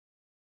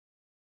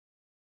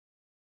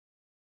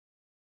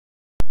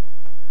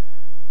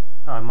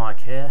Hi,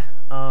 Mike here,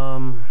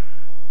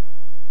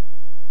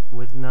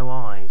 with no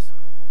eyes.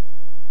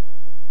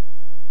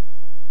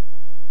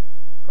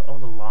 Put all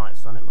the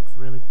lights on, it looks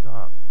really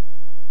dark.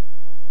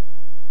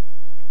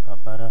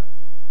 That better?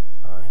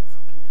 Oh, I ain't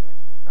fucking doing it.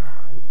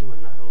 I ain't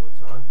doing that all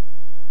the time.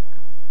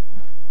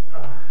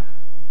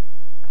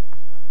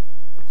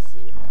 Let's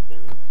see if I can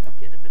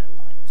get a bit of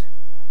light.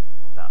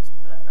 That's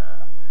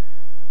better.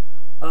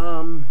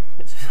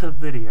 It's a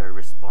video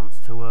response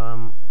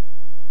to,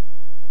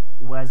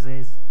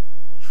 Wes's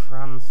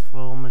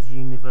Transformers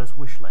Universe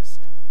Wishlist,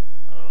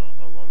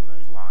 along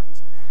those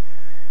lines.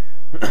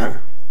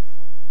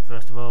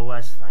 First of all,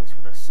 Wes, thanks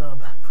for the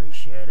sub,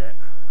 appreciate it.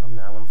 I'm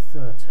now on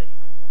 30,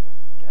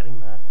 getting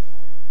there,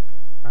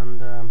 and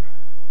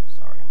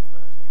sorry I'm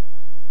thirsty.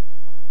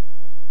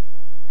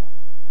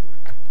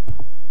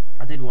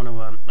 I did want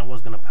to, I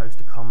was going to post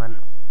a comment,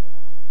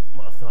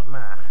 but I thought,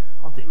 nah,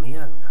 I'll do my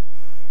own.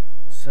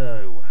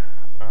 So,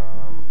 I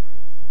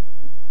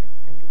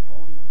think the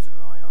volumes are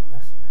right on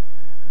this.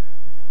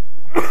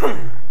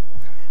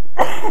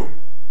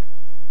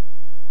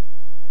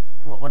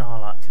 What would I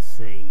like to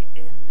see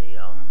in the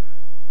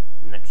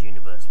next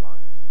universe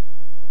line?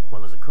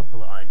 Well, there's a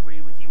couple that I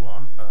agree with you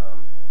on.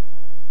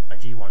 A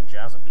G1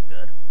 Jazz would be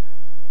good.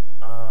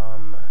 A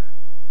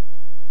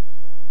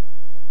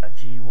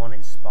G1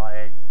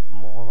 inspired,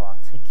 more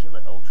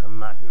articulate Ultra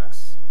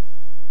Magnus,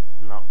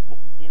 not,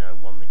 you know,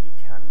 one that you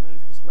can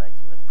move his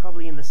legs with.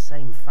 Probably in the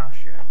same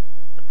fashion,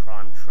 the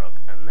Prime truck,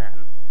 and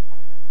then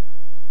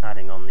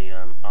adding on the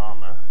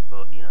armour,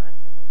 but, you know,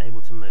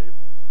 able to move.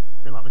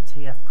 A bit like the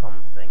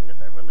TFCon thing that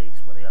they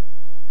released, where they had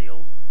the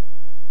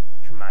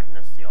Ultra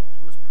Magnus, the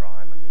Optimus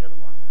Prime, and the other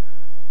one,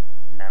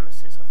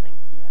 Nemesis, I think.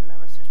 Yeah,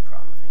 Nemesis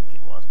Prime, I think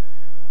it was.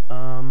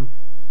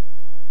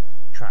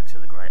 Tracks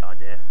is a great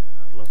idea.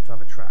 I'd love to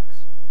have a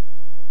tracks.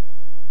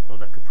 Or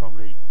they could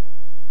probably,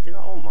 do you know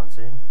what I wouldn't mind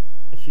seeing?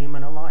 A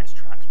Human Alliance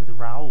tracks with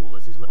Raoul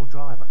as his little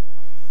driver.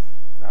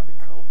 That'd be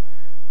cool.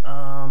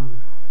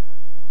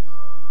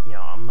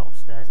 Yeah, I'm not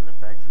upstairs in the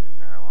bedroom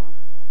now, I'm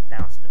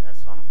downstairs,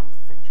 so I'm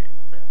fidgeting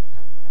a bit.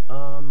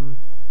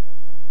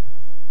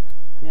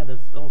 Yeah,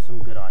 there's all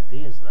some good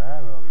ideas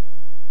there.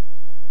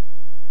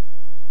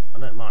 I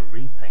don't mind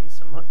repaint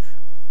so much.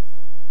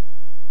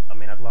 I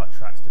mean, I'd like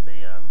tracks to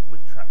be,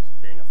 with tracks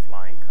being a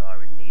flying car,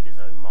 it'd need his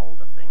own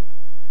mould, I think.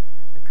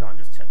 They can't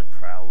just take the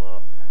prowl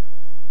or,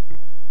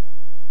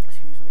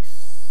 excuse me,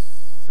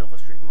 Silver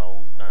Streak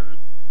mould and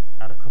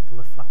add a couple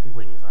of flappy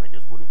wings on it,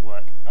 just wouldn't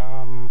work.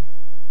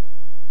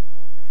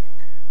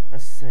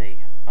 Let's see,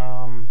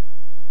 I'm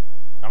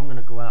going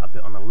to go out a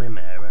bit on a limb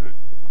here and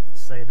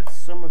say that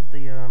some of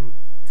the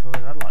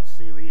toys I'd like to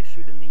see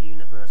reissued in the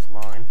Universe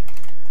line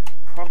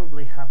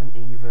probably haven't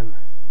even,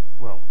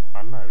 well,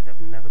 I know they've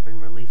never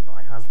been released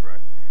by Hasbro.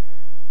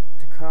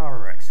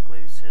 Takara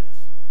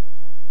exclusives,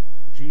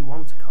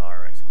 G1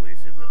 Takara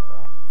exclusives at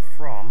that,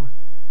 from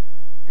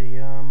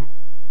the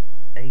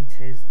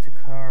 80s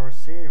Takara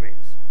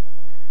series.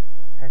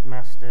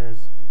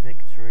 Headmasters,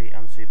 Victory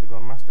and Super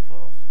God Master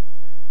Force.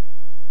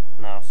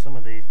 Now, some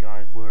of these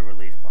guys were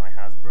released by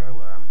Hasbro,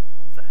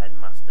 the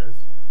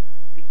Headmasters,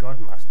 the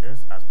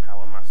Godmasters as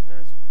Power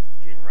Masters,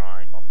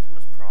 Jinrai,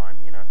 Optimus Prime,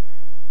 you know.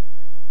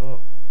 But,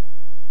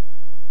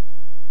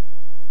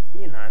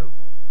 you know,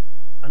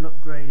 an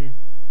upgraded,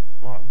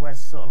 like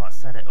Wes sort of like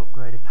said it,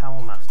 upgraded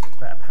Power Masters,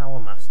 better Power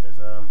Masters,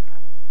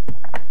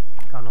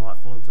 kind of like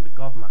fall into the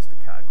Godmaster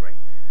category.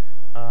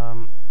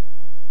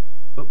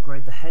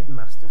 Upgrade the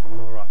Headmasters with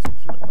more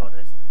articulate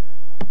bodies.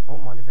 I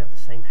don't mind if they have the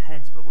same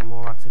heads, but with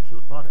more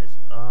articulate bodies.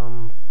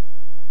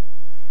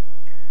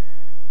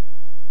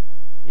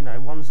 You know,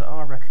 ones that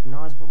are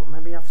recognisable, but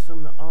maybe have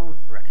some that aren't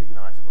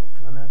recognisable,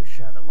 because I know they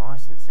share the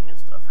licensing and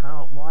stuff.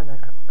 Why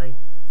don't they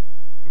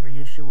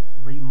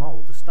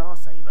remould the Star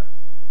Saber?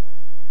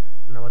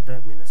 No, I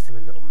don't mean the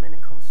silly little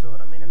Minicon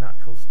sword, I mean an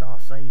actual Star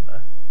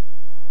Saber.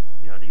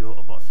 You know, the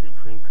Autobot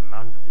Supreme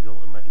Commander, the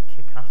ultimate in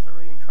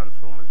kickassery in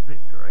Transformers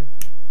Victory.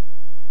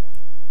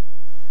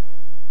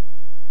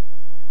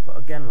 But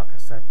again, like I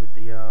said, with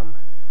the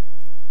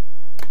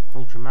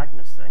Ultra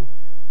Magnus thing,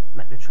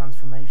 make the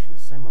transformation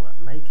similar.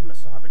 Make him a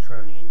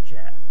Cybertronian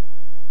jet.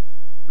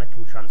 Make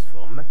him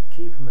transform.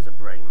 Keep him as a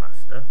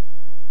Brainmaster,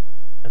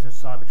 as a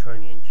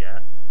Cybertronian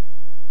jet,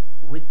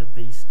 with the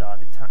V-Star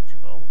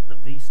detachable, the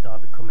V-Star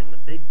becoming the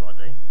big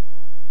body.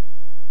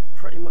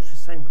 Pretty much the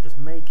same, but just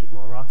make it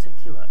more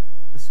articulate.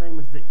 The same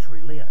with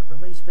Victory Leo.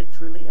 Release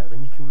Victory Leo,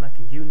 then you can make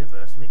a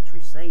Universe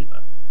Victory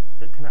Saber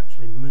that can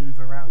actually move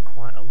around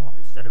quite a lot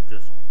instead of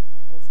just,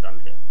 I'll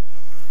stand here.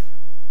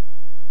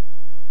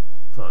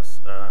 Plus,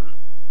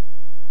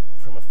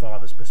 from a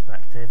father's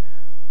perspective,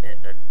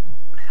 it'd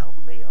help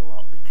me a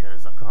lot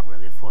because I can't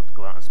really afford to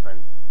go out and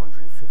spend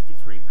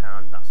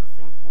 £153. That's I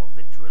think what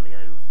Victory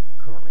Leo is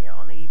currently out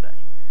on eBay.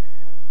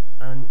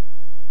 And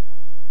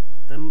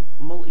the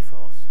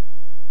Multiforce.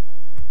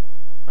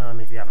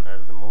 If you haven't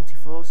heard of the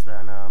Multiforce,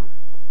 then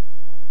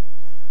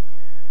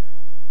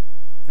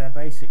they're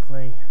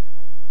basically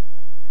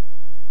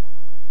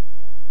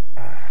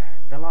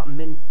they're like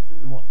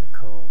what they're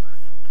called.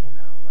 Fucking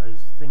hell,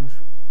 those things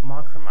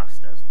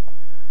Micromasters.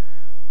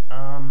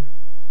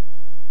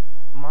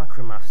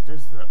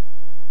 Micromasters that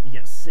you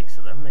get 6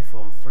 of them. They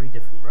form 3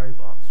 different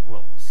robots.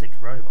 Well,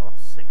 6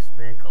 robots, 6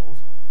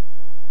 vehicles.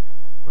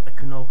 But they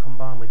can all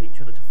combine with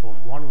each other to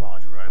form one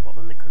large robot.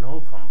 Then they can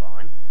all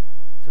combine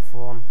to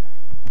form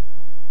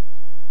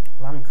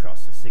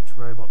Landcross, a 6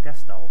 robot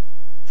Gestalt,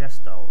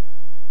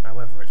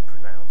 however it's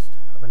pronounced.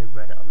 I've only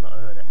read it, I've not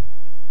heard it.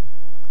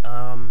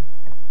 You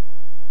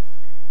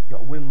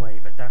got Wing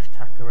Waver, Dash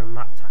Tacker and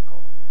Mac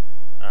Tackle.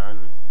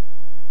 And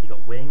you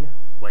got Wing,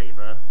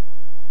 Waver,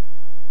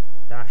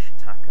 Dash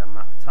Tacker,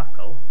 Mac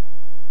Tackle.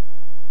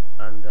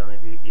 And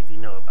if you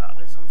know about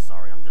this, I'm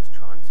sorry, I'm just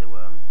trying to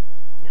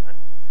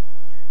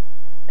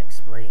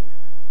explain.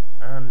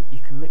 And you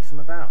can mix them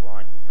about,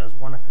 like there's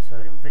one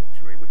episode in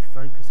Victory which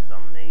focuses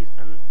on these,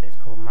 and it's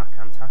called Mac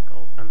and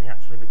Tackle, and they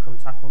actually become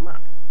Tackle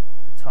Mac.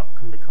 The top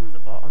can become the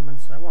bottom, and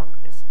so on.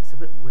 It's a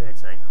bit weird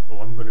saying, oh,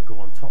 I'm going to go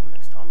on top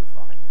next time we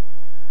fight.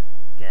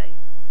 Gay.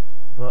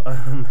 But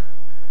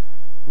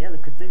yeah, they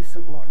could do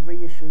something like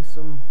reissue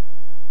some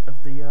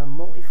of the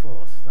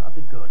Multi-Force. That'd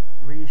be good.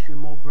 Reissue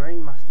more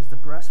Brain Masters. The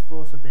Breast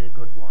Force would be a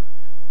good one.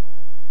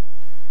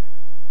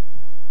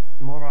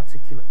 More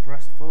articulate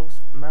Breast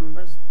Force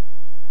members.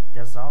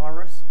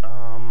 Desirous,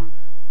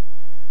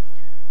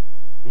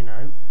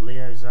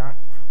 Leo Zack,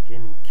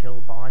 fucking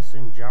Kill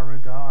Bison,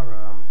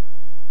 Jarugar,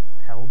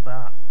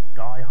 Hellbat,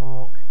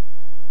 Skyhawk.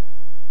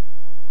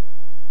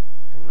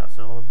 I think that's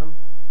all of them.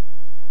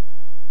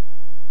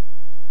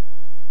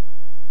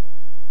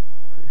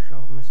 Pretty sure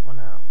I've missed one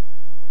out.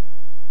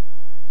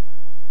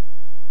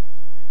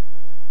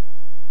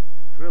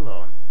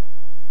 Drillhorn.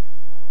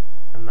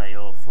 And they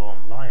all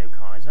form Lio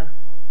Kaiser.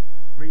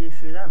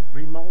 Reissue them,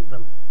 remold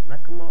them,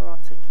 make them more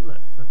articulate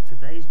for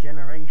today's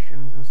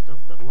generations and stuff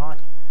that like.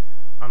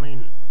 I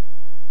mean,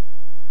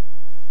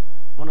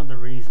 one of the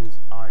reasons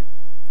I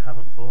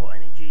haven't bought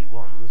any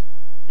G1s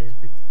is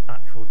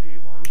actual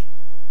G1s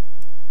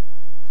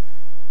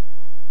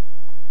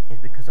is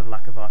because of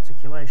lack of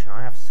articulation.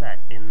 I have said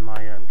in my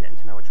Getting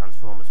to Know a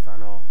Transformers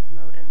fan, or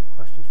in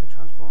Questions for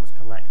Transformers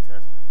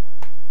Collectors,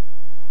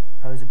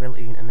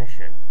 posability ain't an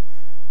issue.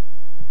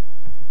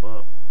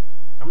 But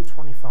I'm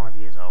 25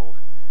 years old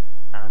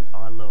and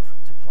I love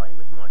to play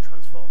with my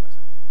Transformers.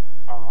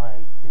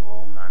 I do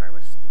all manner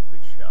of stupid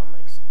shit.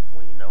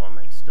 I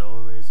make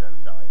stories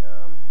and I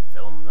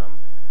film them,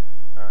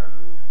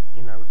 and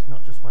it's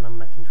not just when I'm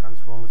making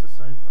Transformers a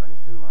soap or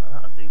anything like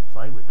that. I do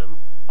play with them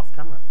off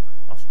camera,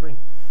 off screen,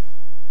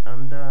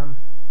 and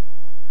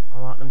I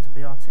like them to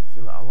be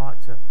articulate. I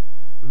like to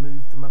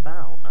move them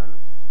about and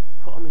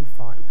put them in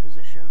fighting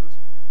positions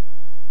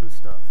and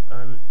stuff,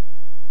 and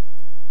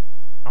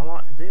I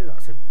like to do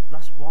that. So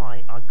that's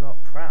why I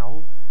got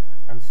Prowl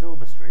and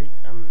Silverstreak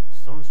and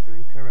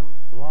Sunstreaker and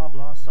blah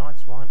blah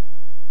Sideswipe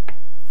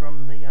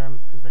from the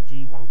because they're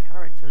G1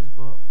 characters,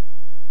 but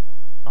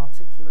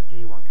articulate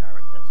G1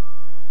 characters,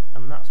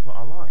 and that's what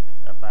I like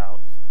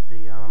about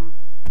the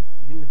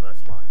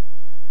Universe line.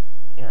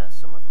 Yeah,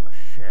 some of them are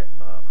shit,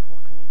 but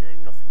what can you do?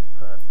 Nothing's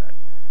perfect.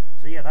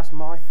 So yeah, that's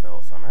my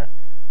thoughts on it.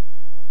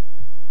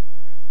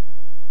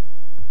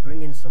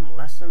 Bring in some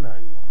lesser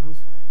known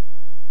ones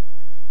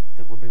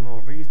that would be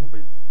more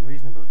reasonably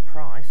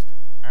priced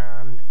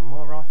and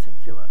more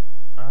articulate,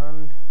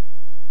 and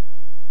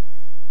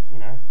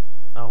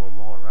oh, and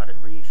while we're at it,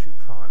 reissue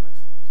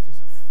primers. It's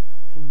just a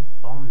fucking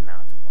bomb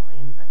now to buy,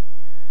 isn't they?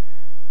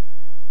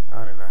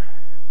 I don't know.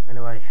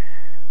 Anyway,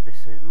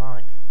 this is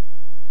Mike,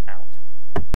 out.